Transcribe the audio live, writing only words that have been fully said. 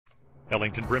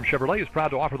Ellington-Brim Chevrolet is proud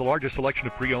to offer the largest selection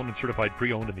of pre-owned and certified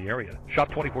pre-owned in the area. Shop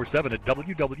 24/7 at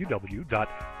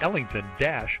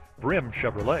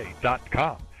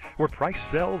www.ellington-brimchevrolet.com, where price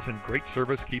sells and great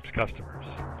service keeps customers.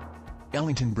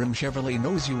 Ellington-Brim Chevrolet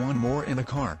knows you want more in a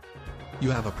car.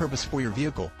 You have a purpose for your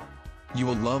vehicle. You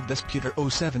will love this Pewter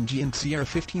 07 GMC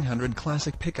 1500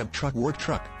 classic pickup truck work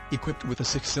truck, equipped with a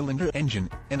 6-cylinder engine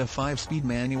and a 5-speed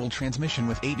manual transmission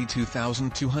with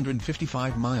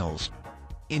 82,255 miles.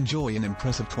 Enjoy an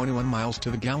impressive 21 miles to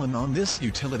the gallon on this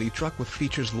utility truck with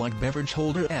features like beverage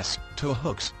holder S, tow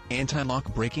hooks,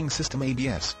 anti-lock braking system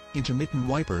ABS, intermittent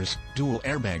wipers, dual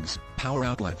airbags, power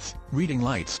outlets, reading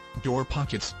lights, door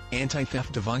pockets,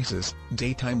 anti-theft devices,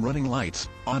 daytime running lights,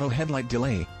 auto headlight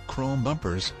delay, chrome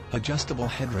bumpers, adjustable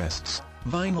headrests,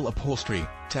 vinyl upholstery,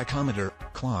 tachometer,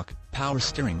 clock, power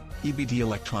steering, EBD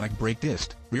electronic brake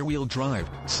disc, rear-wheel drive,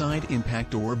 side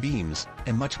impact door beams,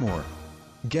 and much more.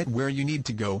 Get where you need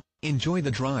to go, enjoy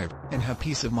the drive, and have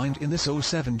peace of mind in this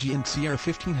 07 GMC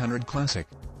 1500 Classic.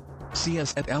 See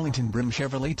us at Ellington-Brim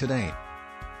Chevrolet today.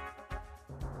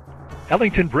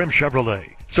 Ellington-Brim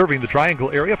Chevrolet, serving the Triangle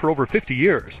area for over 50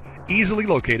 years. Easily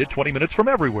located 20 minutes from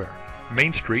everywhere.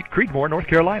 Main Street, Creedmoor, North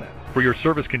Carolina. For your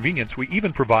service convenience, we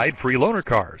even provide free loaner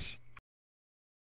cars.